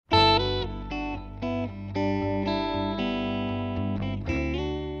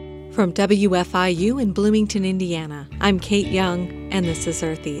From WFIU in Bloomington, Indiana, I'm Kate Young, and this is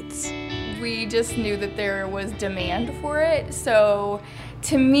Earth Eats. We just knew that there was demand for it, so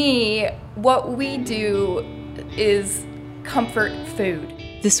to me, what we do is comfort food.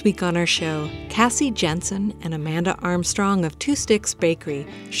 This week on our show, Cassie Jensen and Amanda Armstrong of Two Sticks Bakery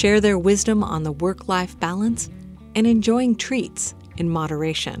share their wisdom on the work-life balance and enjoying treats in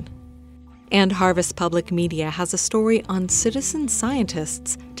moderation. And Harvest Public Media has a story on citizen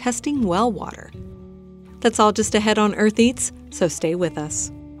scientists testing well water. That's all just ahead on Earth Eats, so stay with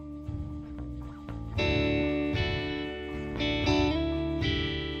us.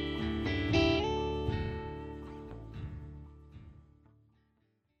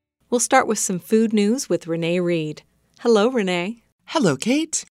 We'll start with some food news with Renee Reed. Hello, Renee. Hello,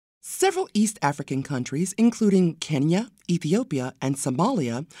 Kate. Several East African countries, including Kenya, Ethiopia, and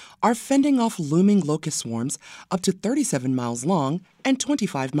Somalia, are fending off looming locust swarms up to 37 miles long and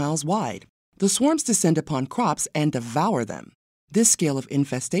 25 miles wide. The swarms descend upon crops and devour them. This scale of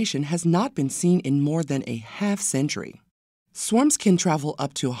infestation has not been seen in more than a half-century. Swarms can travel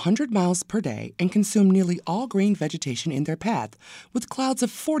up to 100 miles per day and consume nearly all green vegetation in their path, with clouds of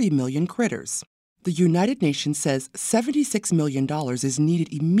 40 million critters. The United Nations says $76 million is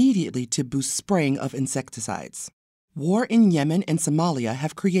needed immediately to boost spraying of insecticides. War in Yemen and Somalia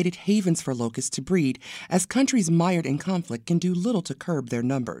have created havens for locusts to breed, as countries mired in conflict can do little to curb their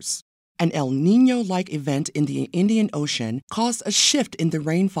numbers. An El Niño-like event in the Indian Ocean caused a shift in the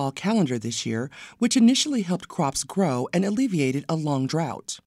rainfall calendar this year, which initially helped crops grow and alleviated a long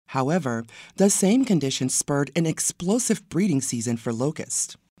drought. However, the same conditions spurred an explosive breeding season for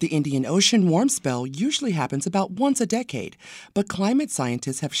locusts. The Indian Ocean warm spell usually happens about once a decade, but climate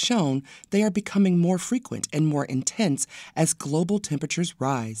scientists have shown they are becoming more frequent and more intense as global temperatures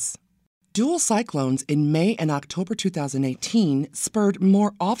rise. Dual cyclones in May and October 2018 spurred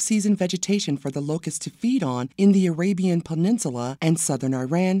more off-season vegetation for the locusts to feed on in the Arabian Peninsula and southern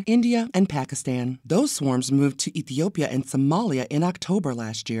Iran, India, and Pakistan. Those swarms moved to Ethiopia and Somalia in October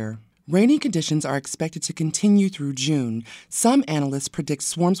last year. Rainy conditions are expected to continue through June. Some analysts predict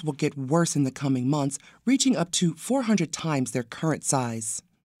swarms will get worse in the coming months, reaching up to 400 times their current size.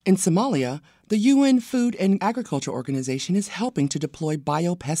 In Somalia, the UN Food and Agriculture Organization is helping to deploy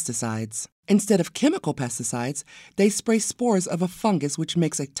biopesticides. Instead of chemical pesticides, they spray spores of a fungus which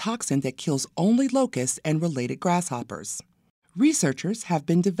makes a toxin that kills only locusts and related grasshoppers. Researchers have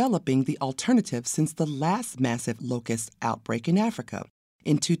been developing the alternative since the last massive locust outbreak in Africa,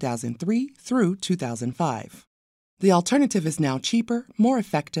 in 2003 through 2005. The alternative is now cheaper, more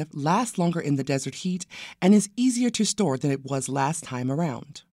effective, lasts longer in the desert heat, and is easier to store than it was last time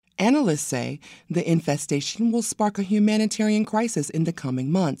around. Analysts say the infestation will spark a humanitarian crisis in the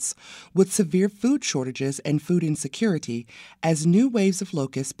coming months, with severe food shortages and food insecurity as new waves of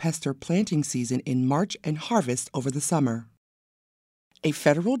locusts pester planting season in March and harvest over the summer. A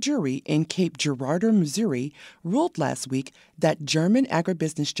federal jury in Cape Girardeau, Missouri, ruled last week that German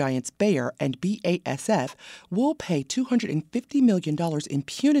agribusiness giants Bayer and BASF will pay $250 million in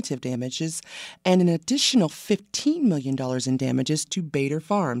punitive damages and an additional $15 million in damages to Bader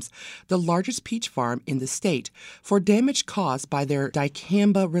Farms, the largest peach farm in the state, for damage caused by their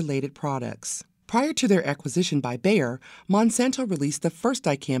dicamba-related products. Prior to their acquisition by Bayer, Monsanto released the first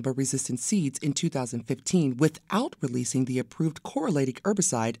dicamba-resistant seeds in 2015 without releasing the approved correlating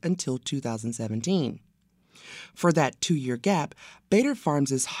herbicide until 2017. For that 2-year gap, Bader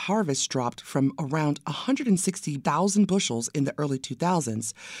Farms' harvest dropped from around 160,000 bushels in the early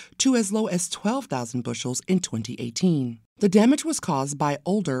 2000s to as low as 12,000 bushels in 2018. The damage was caused by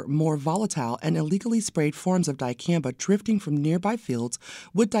older, more volatile, and illegally sprayed forms of dicamba drifting from nearby fields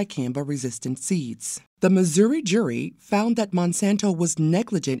with dicamba-resistant seeds. The Missouri jury found that Monsanto was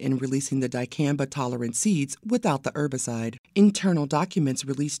negligent in releasing the dicamba-tolerant seeds without the herbicide. Internal documents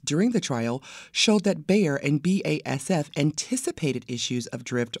released during the trial showed that Bayer and BASF anticipated issues of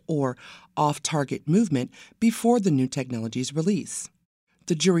drift or off-target movement before the new technology's release.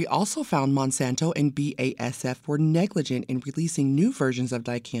 The jury also found Monsanto and BASF were negligent in releasing new versions of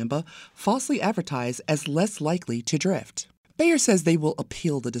dicamba falsely advertised as less likely to drift. Bayer says they will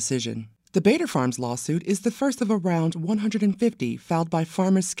appeal the decision. The Bader Farms lawsuit is the first of around 150 filed by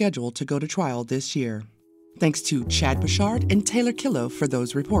farmers scheduled to go to trial this year. Thanks to Chad Bouchard and Taylor Killow for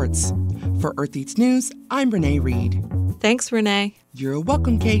those reports. For Earth Eats News, I'm Renee Reed. Thanks, Renee. You're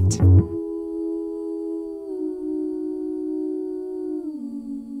welcome, Kate.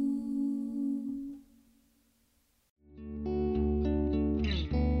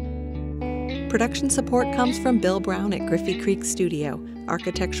 Production support comes from Bill Brown at Griffey Creek Studio,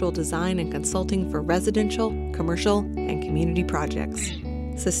 architectural design and consulting for residential, commercial, and community projects.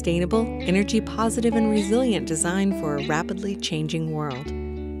 Sustainable, energy-positive, and resilient design for a rapidly changing world.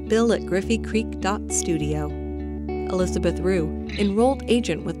 Bill at griffeycreek.studio. Elizabeth Rue, Enrolled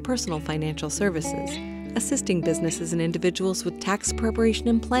Agent with Personal Financial Services, assisting businesses and individuals with tax preparation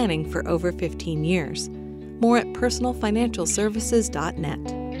and planning for over 15 years. More at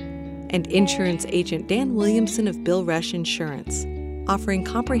personalfinancialservices.net. And Insurance Agent Dan Williamson of Bill Rush Insurance, offering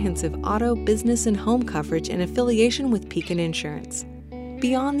comprehensive auto, business, and home coverage in affiliation with Pekin Insurance.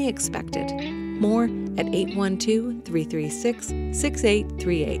 Beyond the expected. More at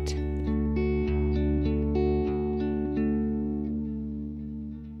 812-336-6838.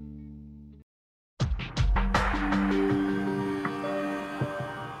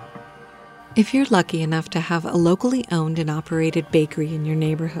 If you're lucky enough to have a locally owned and operated bakery in your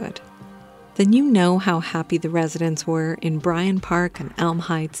neighborhood, then you know how happy the residents were in Bryan Park and Elm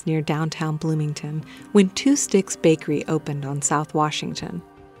Heights near downtown Bloomington when Two Sticks Bakery opened on South Washington.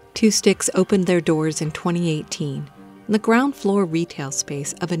 Two Sticks opened their doors in 2018 in the ground floor retail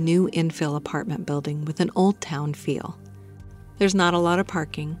space of a new infill apartment building with an old town feel. There's not a lot of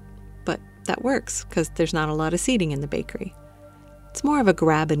parking, but that works because there's not a lot of seating in the bakery. It's more of a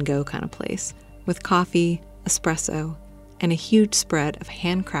grab-and-go kind of place, with coffee, espresso, and a huge spread of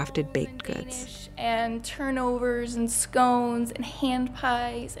handcrafted baked goods. And turnovers and scones and hand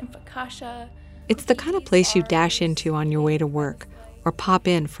pies and focaccia. It's the kind of place you dash into on your way to work or pop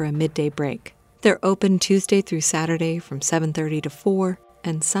in for a midday break. They're open Tuesday through Saturday from 7:30 to 4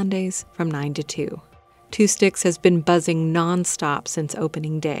 and Sundays from 9 to 2. Two Sticks has been buzzing nonstop since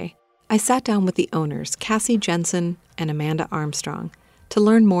opening day. I sat down with the owners, Cassie Jensen and Amanda Armstrong, to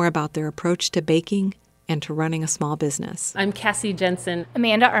learn more about their approach to baking and to running a small business. I'm Cassie Jensen.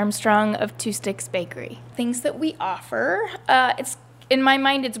 Amanda Armstrong of Two Sticks Bakery. Things that we offer, in my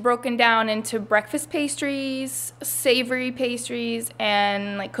mind, it's broken down into breakfast pastries, savory pastries,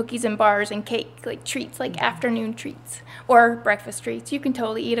 and like cookies and bars and cake, like treats, like afternoon treats or breakfast treats. You can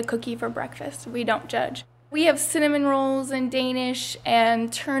totally eat a cookie for breakfast. We don't judge. We have cinnamon rolls and Danish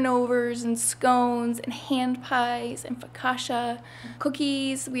and turnovers and scones and hand pies and focaccia,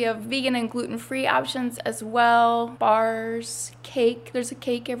 cookies. We have vegan and gluten-free options as well. Bars, cake. There's a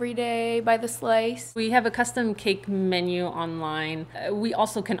cake every day by the slice. We have a custom cake menu online. We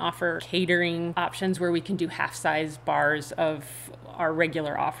also can offer catering options where we can do half-size bars of our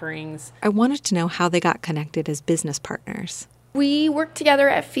regular offerings. I wanted to know how they got connected as business partners. We worked together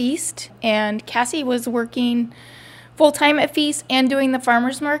at Feast, and Cassie was working full-time at Feast and doing the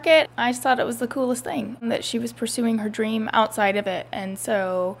farmer's market. I just thought it was the coolest thing, that she was pursuing her dream outside of it. And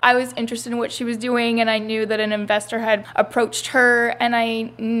so I was interested in what she was doing, and I knew that an investor had approached her, and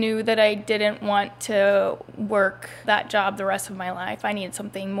I knew that I didn't want to work that job the rest of my life. I needed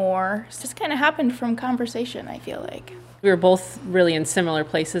something more. It just kind of happened from conversation, I feel like. We were both really in similar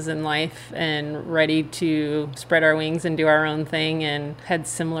places in life and ready to spread our wings and do our own thing and had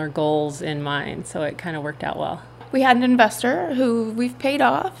similar goals in mind, so it kind of worked out well. We had an investor who we've paid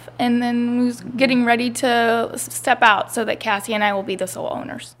off and then was getting ready to step out so that Cassie and I will be the sole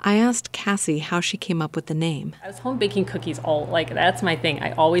owners. I asked Cassie how she came up with the name. I was home baking cookies that's my thing.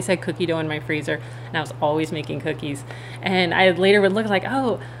 I always had cookie dough in my freezer and I was always making cookies. And I later would look like,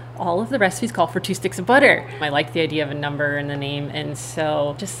 all of the recipes call for 2 sticks of butter. I liked the idea of a number in the name, and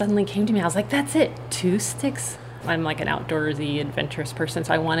so just suddenly came to me. I was like, that's it, 2 sticks. I'm like an outdoorsy, adventurous person,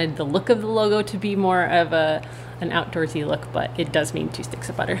 so I wanted the look of the logo to be more of an outdoorsy look, but it does mean 2 sticks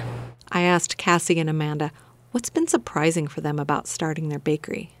of butter. I asked Cassie and Amanda, what's been surprising for them about starting their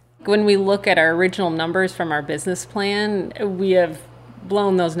bakery? When we look at our original numbers from our business plan, we have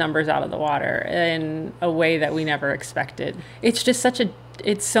blown those numbers out of the water in a way that we never expected. It's just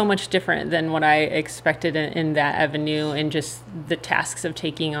it's so much different than what I expected in that avenue, and just the tasks of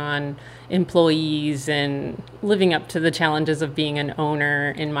taking on employees and living up to the challenges of being an owner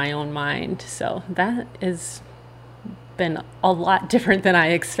in my own mind. So that has been a lot different than I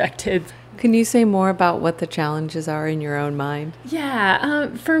expected. Can you say more about what the challenges are in your own mind?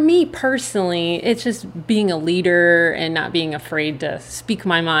 Yeah, for me personally, it's just being a leader and not being afraid to speak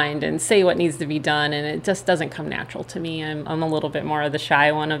my mind and say what needs to be done, and it just doesn't come natural to me. I'm a little bit more of the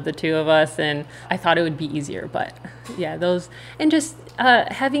shy one of the two of us, and I thought it would be easier, but yeah, those, and just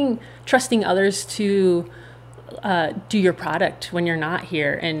trusting others to do your product when you're not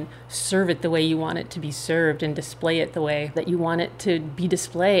here and serve it the way you want it to be served and display it the way that you want it to be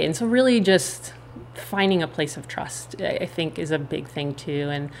displayed. And so really just finding a place of trust, I think, is a big thing too,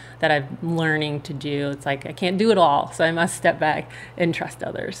 and that I'm learning to do. It's like I can't do it all, so I must step back and trust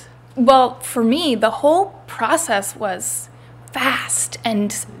others. Well, for me, the whole process was fast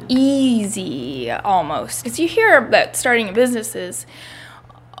and easy almost. Because you hear that starting a business is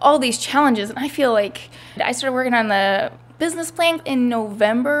all these challenges. And I feel like I started working on the business plan in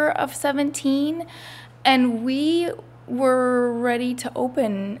November of 17, and we were ready to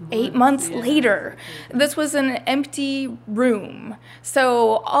open 8 months later. This was an empty room.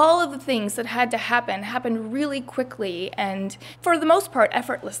 So all of the things that had to happen happened really quickly and for the most part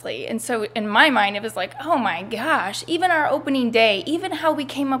effortlessly. And so in my mind, it was like, oh my gosh, even our opening day, even how we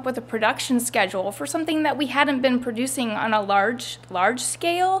came up with a production schedule for something that we hadn't been producing on a large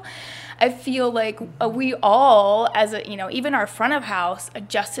scale. I feel like we all, as a, even our front of house,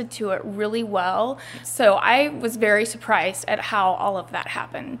 adjusted to it really well. So I was very surprised at how all of that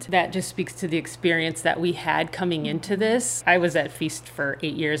happened. That just speaks to the experience that we had coming into this. I was at Feast for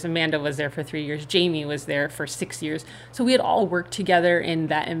 8 years. Amanda was there for 3 years. Jamie was there for 6 years. So we had all worked together in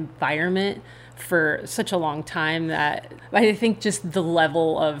that environment for such a long time that I think just the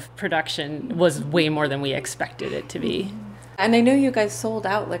level of production was way more than we expected it to be. And I know you guys sold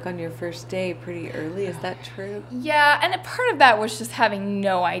out like on your first day pretty early. Is that true? Yeah, and a part of that was just having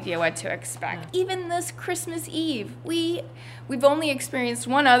no idea what to expect. Even this Christmas Eve, we've only experienced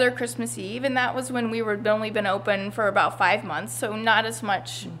one other Christmas Eve, and that was when we were only been open for about 5 months, so not as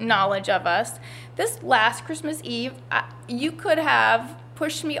much knowledge of us. This last Christmas Eve, you could have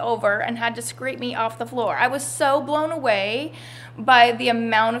pushed me over and had to scrape me off the floor. I was so blown away by the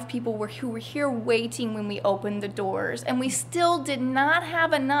amount of people who were here waiting when we opened the doors, and we still did not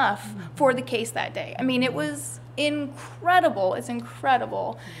have enough for the case that day. I mean, it was incredible. It's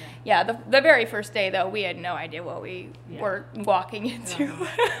incredible. Yeah, the very first day, though, we had no idea what we were walking into.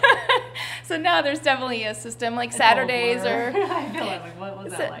 So now there's definitely a system. Like Saturdays are... I feel like, what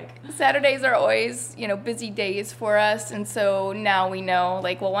was that like? Saturdays are always, busy days for us, and so now we know,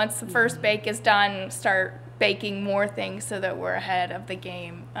 like, well, once the first bake is done, start baking more things so that we're ahead of the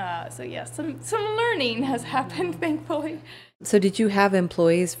game. So yeah, some learning has happened, thankfully. So did you have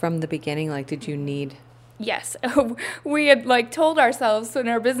employees from the beginning? Like, did you need... Yes, we had told ourselves in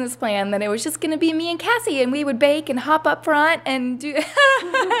our business plan that it was just going to be me and Cassie, and we would bake and hop up front and do.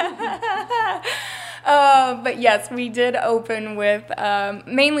 But yes, we did open with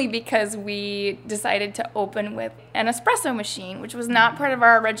mainly because we decided to open with an espresso machine, which was not part of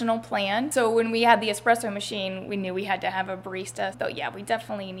our original plan. So when we had the espresso machine, we knew we had to have a barista. So yeah, we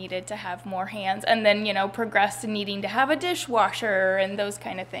definitely needed to have more hands, and then progressed to needing to have a dishwasher and those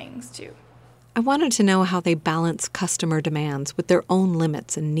kind of things too. I wanted to know how they balance customer demands with their own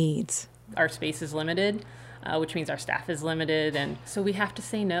limits and needs. Our space is limited, which means our staff is limited, and so we have to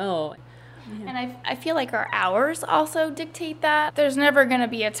say no. And I feel like our hours also dictate that. There's never going to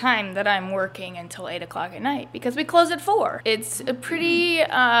be a time that I'm working until 8 o'clock at night because we close at 4. It's a pretty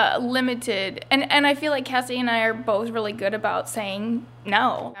limited. And I feel like Cassie and I are both really good about saying,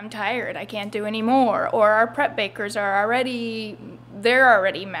 no, I'm tired, I can't do any more. Or our prep bakers are already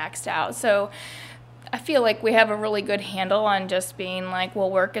maxed out. So I feel like we have a really good handle on just being like,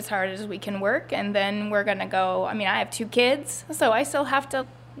 we'll work as hard as we can work, and then we're going to go. I mean, I have 2 kids, so I still have to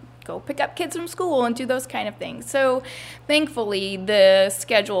go pick up kids from school and do those kind of things. So thankfully, the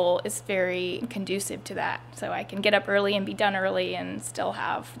schedule is very conducive to that. So I can get up early and be done early and still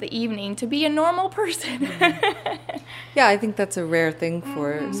have the evening to be a normal person. Yeah, I think that's a rare thing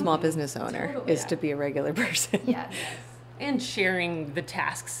for a small business owner, is to be a regular person. Yes. And sharing the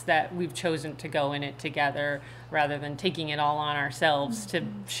tasks that we've chosen to go in it together rather than taking it all on ourselves to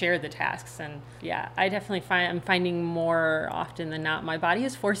share the tasks. And yeah, I definitely I'm finding more often than not, my body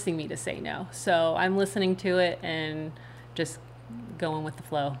is forcing me to say no. So I'm listening to it and just going with the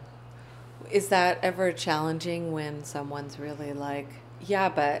flow. Is that ever challenging when someone's really like, yeah,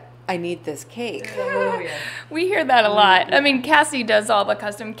 but I need this cake? We hear that a lot. I mean, Cassie does all the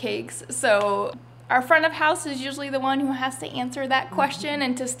custom cakes, so our front of house is usually the one who has to answer that question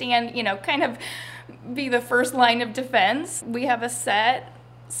and to stand, kind of be the first line of defense. We have a set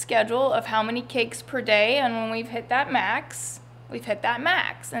schedule of how many cakes per day, and when we've hit that max, we've hit that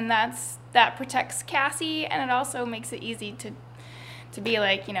max. And that protects Cassie, and it also makes it easy to be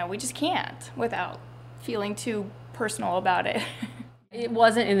like, we just can't without feeling too personal about it. It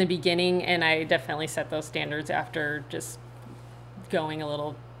wasn't in the beginning, and I definitely set those standards after just going a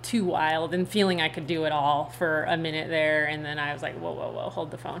little too wild and feeling I could do it all for a minute there, and then I was like, whoa,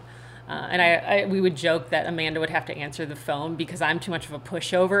 hold the phone. And we would joke that Amanda would have to answer the phone because I'm too much of a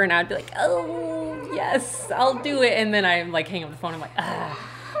pushover, and I'd be like, oh, yes, I'll do it. And then I hang up the phone. I'm like,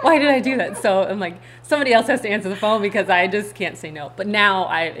 why did I do that? So I'm like, somebody else has to answer the phone because I just can't say no. But now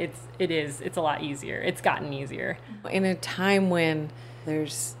it's a lot easier. It's gotten easier. In a time when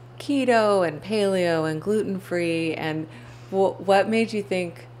there's keto and paleo and gluten-free, and what made you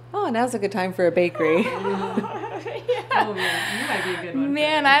think, oh, now's a good time for a bakery? Oh man, you might be a good one.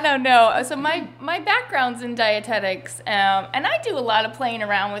 Man, I don't know. So my background's in dietetics, and I do a lot of playing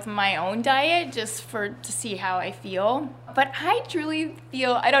around with my own diet just to see how I feel. But I truly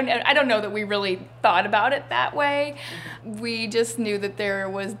feel I don't know that we really thought about it that way. We just knew that there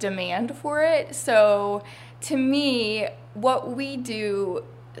was demand for it. So to me, what we do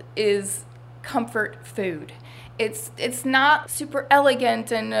is comfort food. It's not super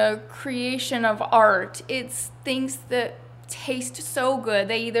elegant and a creation of art. It's things that taste so good.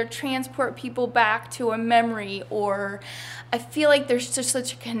 They either transport people back to a memory, or I feel like there's just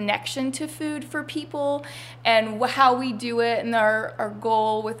such a connection to food for people, and how we do it and our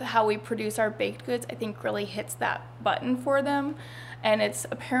goal with how we produce our baked goods, I think really hits that button for them. And it's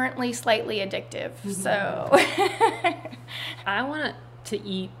apparently slightly addictive. Mm-hmm. So I want to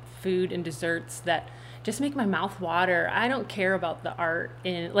eat food and desserts that just make my mouth water. I don't care about the art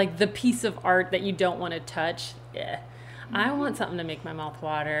in, like, the piece of art that you don't want to touch. Yeah. Mm-hmm. I want something to make my mouth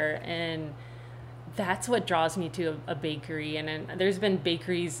water, and that's what draws me to a bakery. And there's been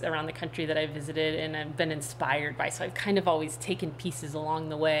bakeries around the country that I've visited and I've been inspired by, so I've kind of always taken pieces along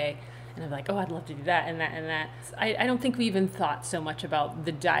the way. And I'm like, oh, I'd love to do that and that and that. I don't think we even thought so much about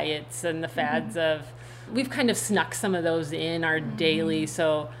the diets and the fads of, we've kind of snuck some of those in our daily,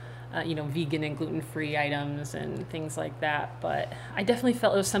 so vegan and gluten-free items and things like that. But I definitely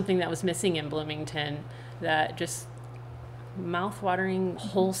felt it was something that was missing in Bloomington, that just mouth-watering,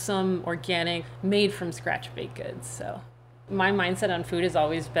 wholesome, organic, made from scratch baked goods. So my mindset on food has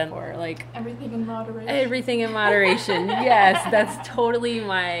always been more like everything in moderation. Everything in moderation. Yes, that's totally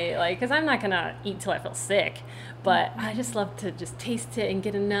my, because I'm not going to eat till I feel sick, but I just love to just taste it and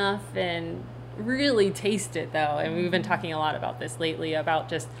get enough and really taste it, though. And we've been talking a lot about this lately, about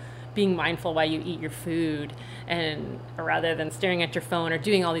just being mindful while you eat your food, and rather than staring at your phone or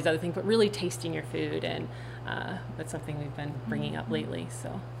doing all these other things, but really tasting your food. And that's something we've been bringing up lately.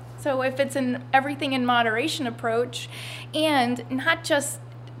 So if it's an everything in moderation approach, and not just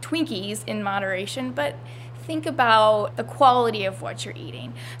Twinkies in moderation, but think about the quality of what you're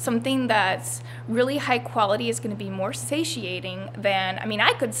eating. Something that's really high quality is going to be more satiating than,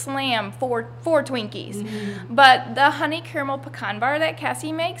 I could slam four Twinkies, but the honey caramel pecan bar that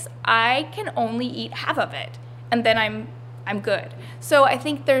Cassie makes, I can only eat half of it, and then I'm good. So I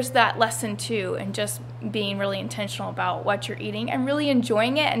think there's that lesson too, and just being really intentional about what you're eating and really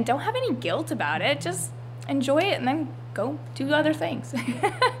enjoying it, and don't have any guilt about it. Just enjoy it and then go do other things.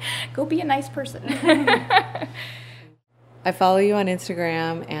 Go be a nice person. I follow you on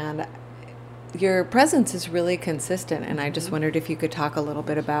Instagram, and your presence is really consistent, and I just wondered if you could talk a little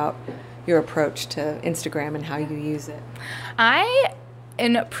bit about your approach to Instagram and how you use it. I,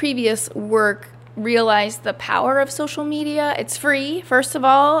 in previous work, realized the power of social media. It's free, first of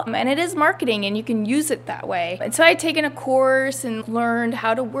all, and it is marketing, and you can use it that way. And so I'd taken a course and learned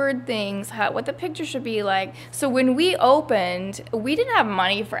how to word things, what the picture should be like. So when we opened, we didn't have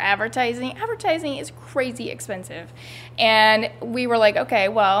money for advertising. Advertising is crazy expensive. And we were like, okay,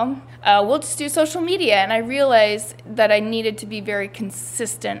 well, we'll just do social media. And I realized that I needed to be very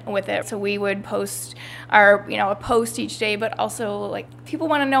consistent with it. So we would post a post each day, but also people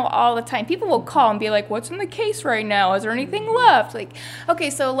want to know all the time. People will call and be like, what's in the case right now? Is there anything left? Okay,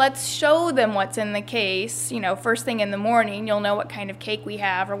 so let's show them what's in the case. First thing in the morning, you'll know what kind of cake we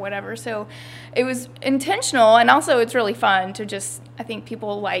have or whatever. So it was intentional, and also it's really fun to just, I think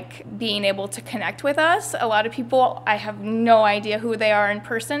people like being able to connect with us. A lot of people, I have no idea who they are in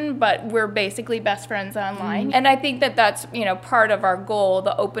person, but we're basically best friends online. And I think that that's, part of our goal.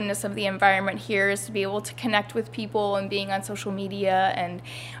 The openness of the environment here is to be able to connect with people, and being on social media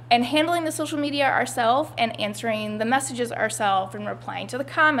and handling the social media ourselves, and answering the messages ourselves, and replying to the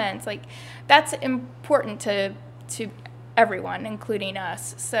comments. That's important to everyone, including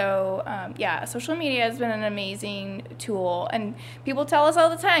us. So social media has been an amazing tool, and people tell us all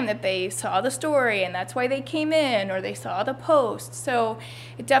the time that they saw the story and that's why they came in, or they saw the post. So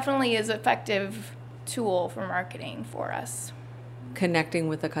it definitely is an effective tool for marketing for us. Connecting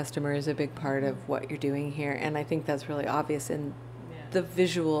with the customer is a big part of what you're doing here, and I think that's really obvious in the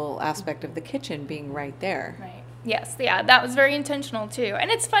visual aspect of the kitchen being right there. Right. Yes, yeah, that was very intentional too. And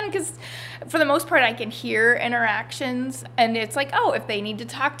it's fun because for the most part I can hear interactions, and it's like, oh, if they need to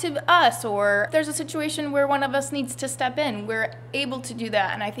talk to us, or if there's a situation where one of us needs to step in, we're able to do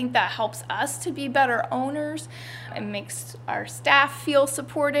that. And I think that helps us to be better owners. It makes our staff feel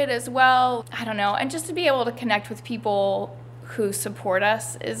supported as well. I don't know, and just to be able to connect with people who support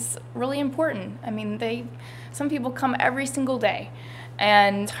us is really important. Some people come every single day,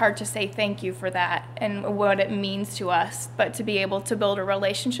 and it's hard to say thank you for that and what it means to us. But to be able to build a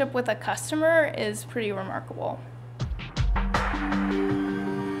relationship with a customer is pretty remarkable.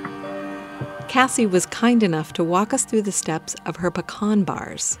 Cassie was kind enough to walk us through the steps of her pecan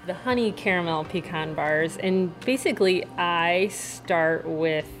bars. The honey caramel pecan bars, and basically I start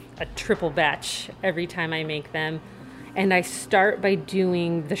with a triple batch every time I make them. And I start by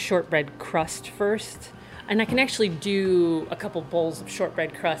doing the shortbread crust first. And I can actually do a couple bowls of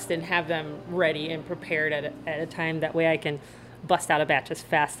shortbread crust and have them ready and prepared at a time. That way I can bust out a batch as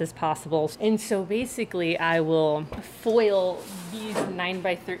fast as possible. And so basically I will foil these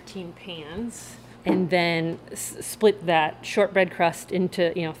 9x13 pans and then split that shortbread crust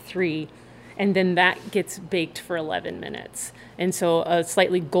into 3. And then that gets baked for 11 minutes. And so a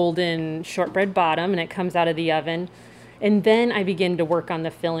slightly golden shortbread bottom, and it comes out of the oven. And then I begin to work on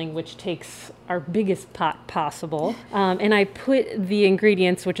the filling, which takes our biggest pot possible. And I put the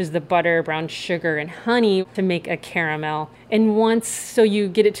ingredients, which is the butter, brown sugar, and honey, to make a caramel. And so you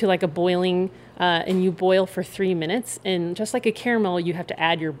get it to like a boiling, and you boil for 3 minutes. And just like a caramel, you have to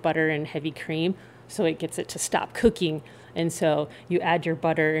add your butter and heavy cream so it gets it to stop cooking. And so you add your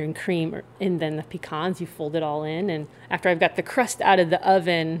butter and cream, and then the pecans, you fold it all in. And after I've got the crust out of the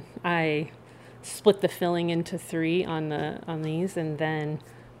oven, I split the filling into 3 on these, and then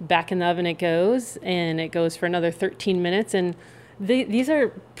back in the oven it goes, and it goes for another 13 minutes. And these are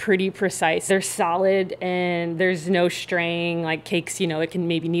pretty precise. They're solid, and there's no straying like cakes. It can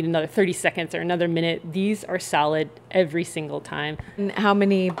maybe need another 30 seconds or another minute. These are solid every single time. And how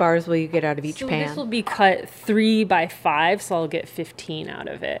many bars will you get out of each pan? This will be cut 3 by 5, so I'll get 15 out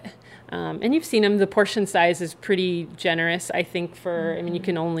of it. And you've seen them. The portion size is pretty generous, I think, you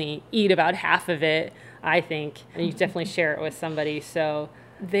can only eat about half of it, I think. And you definitely share it with somebody. So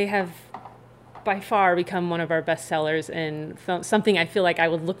they have by far become one of our best sellers, and something I feel like I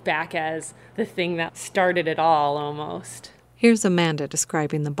would look back as the thing that started it all almost. Here's Amanda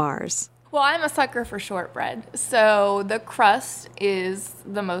describing the bars. Well, I'm a sucker for shortbread. So the crust is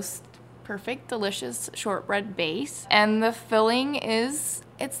the most perfect, delicious shortbread base. And the filling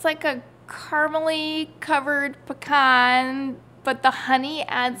it's like a caramely covered pecan, but the honey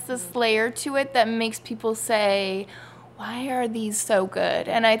adds this layer to it that makes people say, why are these so good?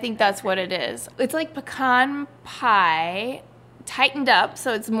 And I think that's what it is. It's like pecan pie tightened up,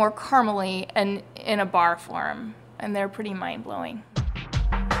 so it's more caramely and in a bar form. And they're pretty mind-blowing.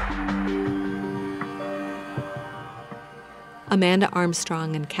 Amanda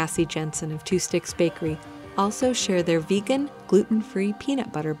Armstrong and Cassie Jensen of Two Sticks Bakery also share their vegan, gluten-free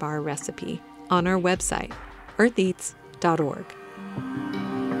peanut butter bar recipe on our website, eartheats.org.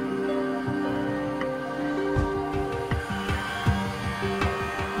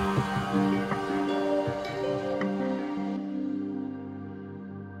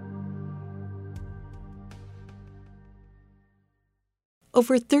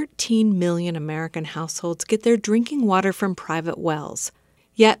 Over 13 million American households get their drinking water from private wells.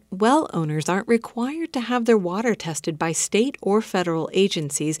 Yet, well owners aren't required to have their water tested by state or federal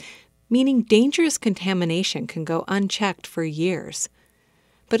agencies, meaning dangerous contamination can go unchecked for years.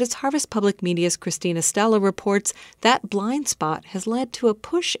 But as Harvest Public Media's Christina Stella reports, that blind spot has led to a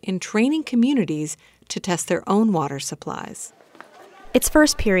push in training communities to test their own water supplies. It's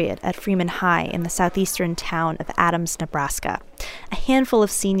first period at Freeman High in the southeastern town of Adams, Nebraska. A handful of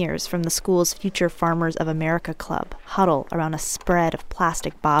seniors from the school's Future Farmers of America Club huddle around a spread of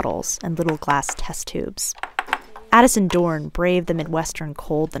plastic bottles and little glass test tubes. Addison Dorn braved the Midwestern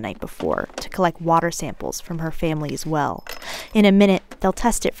cold the night before to collect water samples from her family's well. In a minute, they'll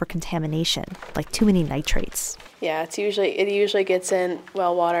test it for contamination, like too many nitrates. Yeah, it usually gets in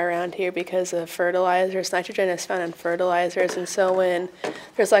well water around here because of fertilizers. Nitrogen is found in fertilizers, and so when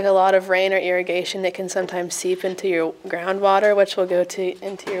there's like a lot of rain or irrigation, it can sometimes seep into your groundwater, which will go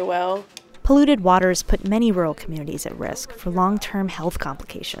into your well. Polluted waters put many rural communities at risk for long-term health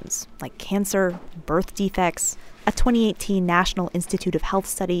complications like cancer, birth defects. A 2018 National Institute of Health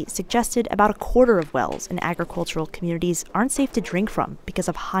study suggested about a quarter of wells in agricultural communities aren't safe to drink from because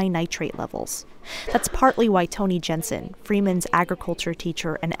of high nitrate levels. That's partly why Tony Jensen, Freeman's agriculture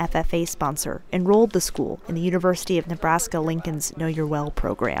teacher and FFA sponsor, enrolled the school in the University of Nebraska-Lincoln's Know Your Well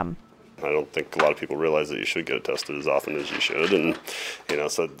program. I don't think a lot of people realize that you should get it tested as often as you should, and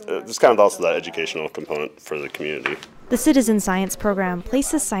so it's kind of also that educational component for the community. The Citizen Science program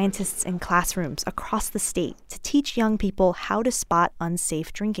places scientists in classrooms across the state to teach young people how to spot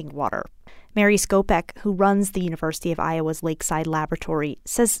unsafe drinking water. Mary Skopek, who runs the University of Iowa's Lakeside Laboratory,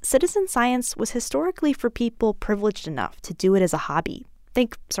 says citizen science was historically for people privileged enough to do it as a hobby.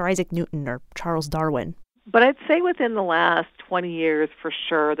 Think Sir Isaac Newton or Charles Darwin. But I'd say within the last 20 years, for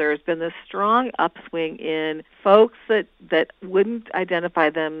sure, there's been this strong upswing in folks that wouldn't identify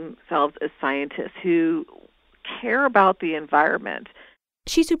themselves as scientists, who care about the environment.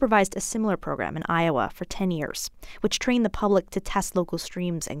 She supervised a similar program in Iowa for 10 years, which trained the public to test local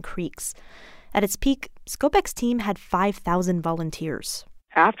streams and creeks. At its peak, Skopek's team had 5,000 volunteers.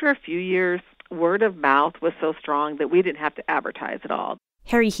 After a few years, word of mouth was so strong that we didn't have to advertise at all.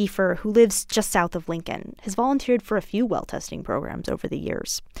 Harry Heifer, who lives just south of Lincoln, has volunteered for a few well testing programs over the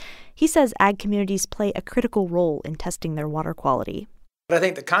years. He says ag communities play a critical role in testing their water quality. I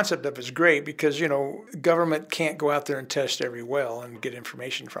think the concept of it is great because, government can't go out there and test every well and get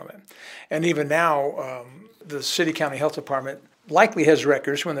information from it. And even now, the city county health department likely has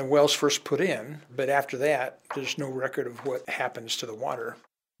records when the well's first put in, but after that, there's no record of what happens to the water.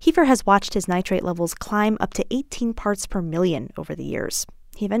 Heifer has watched his nitrate levels climb up to 18 parts per million over the years.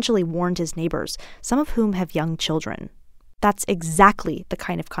 He eventually warned his neighbors, some of whom have young children. That's exactly the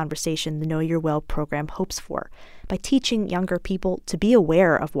kind of conversation the Know Your Well program hopes for, by teaching younger people to be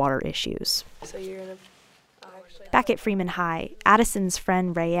aware of water issues. Back at Freeman High, Addison's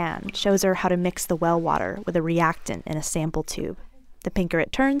friend Rayanne shows her how to mix the well water with a reactant in a sample tube. The pinker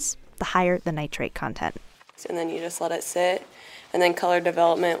it turns, the higher the nitrate content. And then you just let it sit, and then color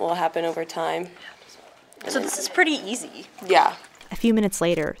development will happen over time. So this is pretty easy. Yeah. A few minutes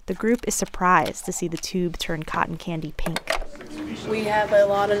later, the group is surprised to see the tube turn cotton candy pink. We have a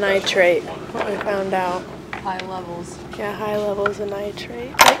lot of nitrate, what we found out. High levels. Yeah, high levels of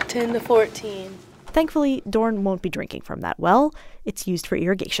nitrate, like 10 to 14. Thankfully, Dorn won't be drinking from that well. It's used for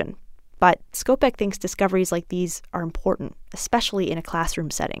irrigation. But Skopek thinks discoveries like these are important, especially in a classroom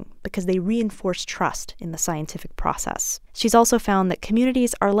setting, because they reinforce trust in the scientific process. She's also found that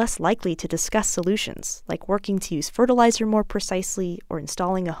communities are less likely to discuss solutions, like working to use fertilizer more precisely or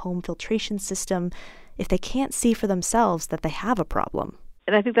installing a home filtration system, if they can't see for themselves that they have a problem.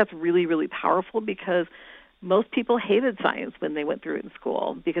 And I think that's really, really powerful because most people hated science when they went through it in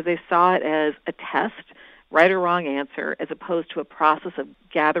school because they saw it as a test, right or wrong answer, as opposed to a process of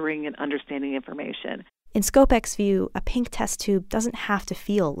gathering and understanding information. In Skopek's view, a pink test tube doesn't have to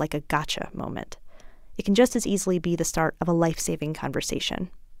feel like a gotcha moment. It can just as easily be the start of a life-saving conversation.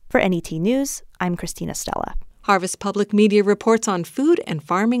 For NET News, I'm Christina Stella. Harvest Public Media reports on food and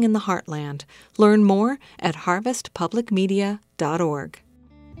farming in the heartland. Learn more at harvestpublicmedia.org.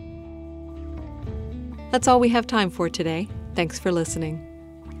 That's all we have time for today. Thanks for listening.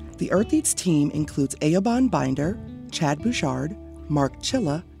 The Earth Eats team includes Eoban Binder, Chad Bouchard, Mark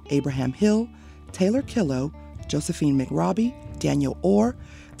Chilla, Abraham Hill, Taylor Killow, Josephine McRobbie, Daniel Orr,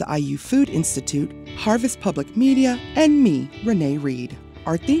 the IU Food Institute, Harvest Public Media, and me, Renee Reed.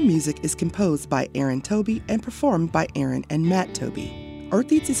 Our theme music is composed by Aaron Toby and performed by Aaron and Matt Toby. Earth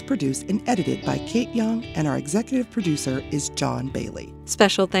Eats is produced and edited by Kate Young, and our executive producer is John Bailey.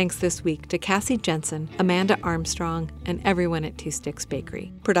 Special thanks this week to Cassie Jensen, Amanda Armstrong, and everyone at Two Sticks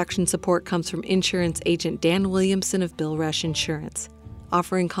Bakery. Production support comes from insurance agent Dan Williamson of Bill Rush Insurance,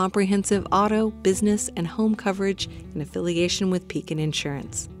 offering comprehensive auto, business, and home coverage in affiliation with Pekin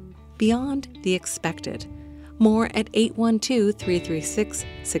Insurance. Beyond the expected. More at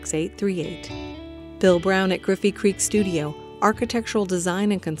 812-336-6838. Bill Brown at Griffey Creek Studio, architectural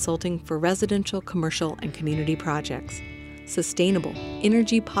design and consulting for residential, commercial, and community projects. Sustainable,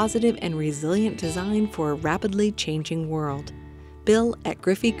 energy-positive, and resilient design for a rapidly changing world. Bill at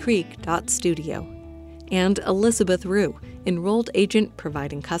griffeycreek.studio. And Elizabeth Rue, enrolled agent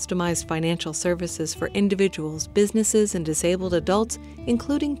providing customized financial services for individuals, businesses, and disabled adults,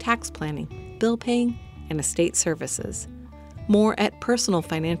 including tax planning, bill paying, and estate services. More at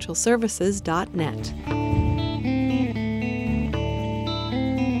personalfinancialservices.net.